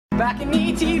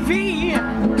BalconyTV.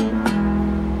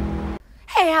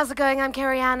 Hey, how's it going? I'm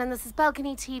KERRY and this is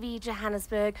BalconyTV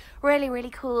Johannesburg.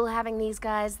 Really cool having these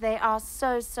guys. They are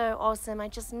so awesome. I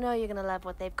just know you're gonna love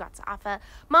what they've got to offer.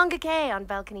 MOONGA K on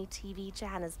BalconyTV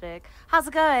Johannesburg. How's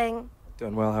it going?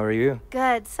 Doing well. How are you?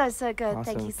 Good. So good. Awesome.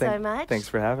 Thank you so much. Thanks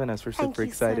for having us. We're super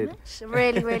excited. Thank you so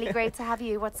much. Really great to have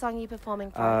you. What song are you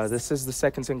performing for us? This is the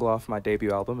second single off my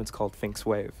debut album. It's called FINK'S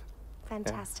WAVE.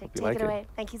 Fantastic. Yeah, Take it away.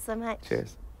 Thank you so much.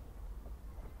 Cheers.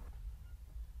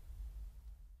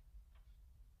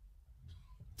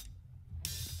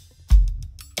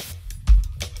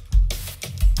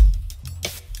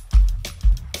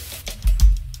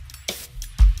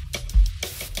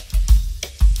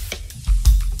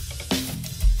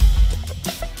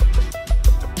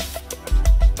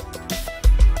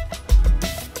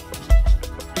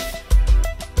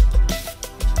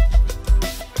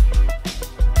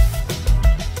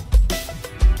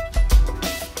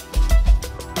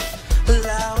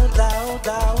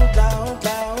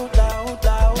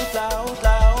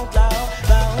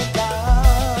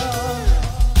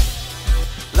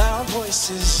 Loud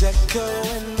voices echo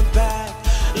in the back.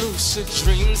 Lucid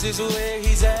dreams is where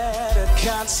he's at. A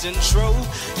constant trope.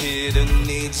 Hidden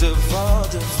needs of all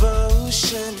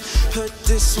devotion. Put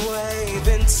this wave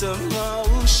into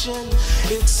motion.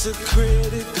 It's a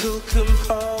critical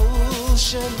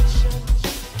compulsion.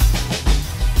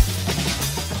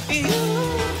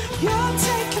 You're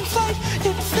taking flight,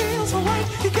 it feels alright.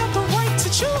 You got the right to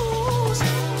choose.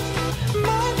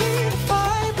 Might be the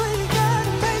fight, but you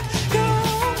gotta make your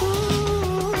own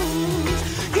moves.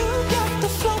 You got the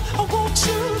flow, I want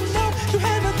you to know you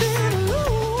had nothing to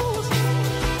lose.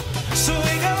 So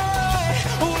we gotta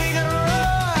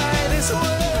ride this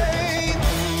way.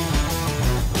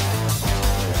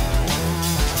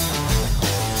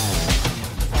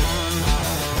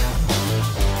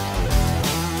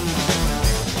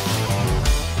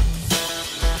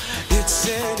 It's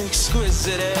an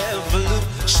exquisite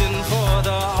evolution for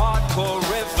the hardcore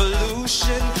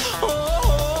revolution.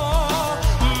 Oh,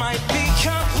 might be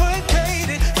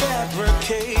complicated,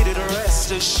 fabricated.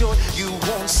 Rest assured, you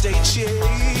won't stay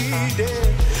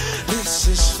jaded. This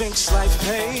is Fink's life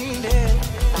painted.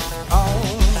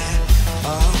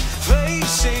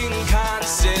 Facing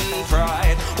constant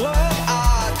pride. What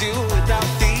I do without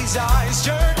these eyes.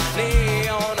 Journey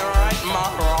on to right my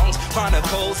wrongs.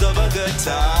 Chronicles of a good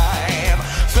time.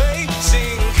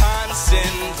 Facing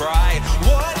constant pride.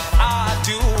 What I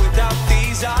do without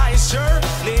these eyes.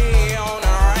 Journey on to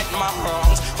right my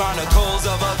wrongs. Chronicles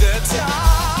of a good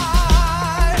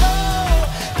time. Oh,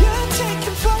 you're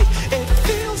taking flight. It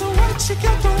feels alright. You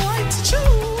got the right to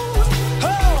choose.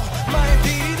 Oh, might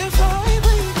be the fight,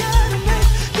 but you gotta make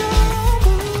your own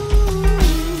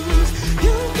moves.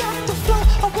 You got the flow.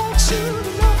 I want you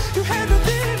to know you had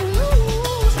nothing to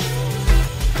lose.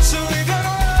 So we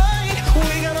gotta ride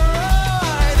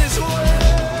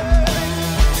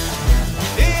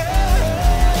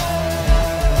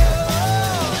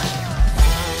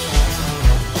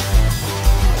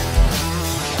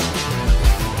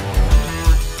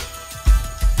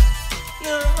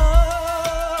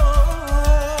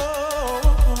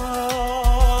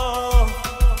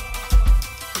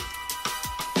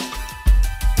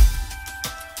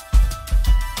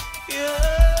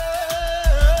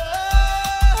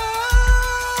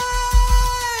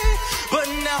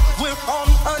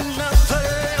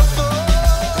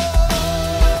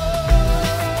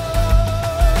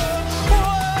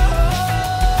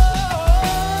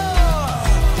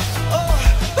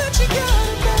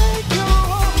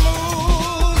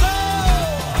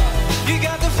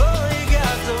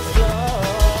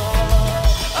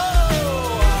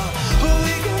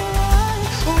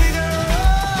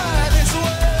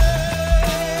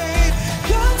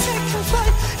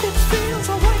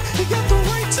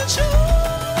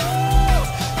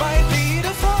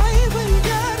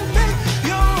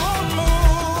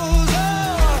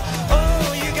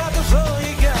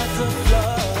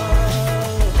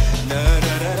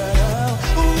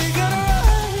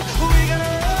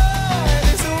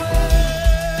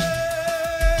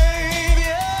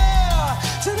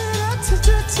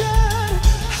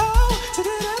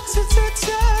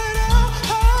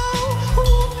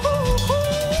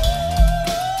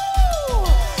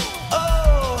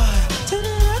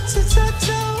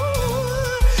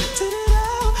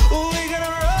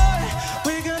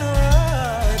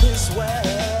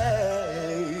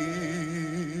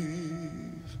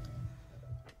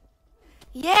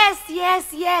Yes,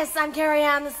 yes, yes. I'm KERRY.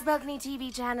 This is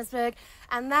BalconyTV Johannesburg,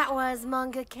 and that was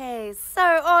MOONGA K. So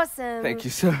awesome. Thank you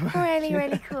so much. Really,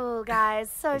 really cool, guys.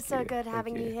 So Thank you. good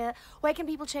having Thank you you. here. Where can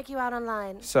people check you out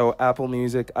online? So Apple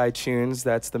Music, iTunes,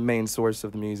 that's the main source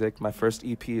of the music. My first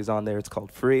EP is on there. It's called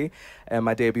Free, and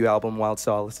my debut album Wild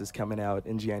Solace is coming out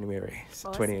in January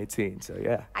 2018. So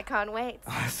yeah. I can't wait.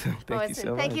 Awesome. Thank you so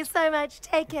much. Thank you so much.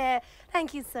 Take care.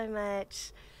 Thank you so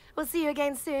much. We'll see you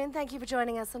again soon. Thank you for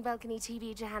joining us on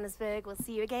BalconyTV Johannesburg. We'll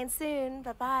see you again soon.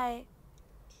 Bye-bye.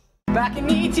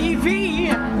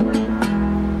 BalconyTV.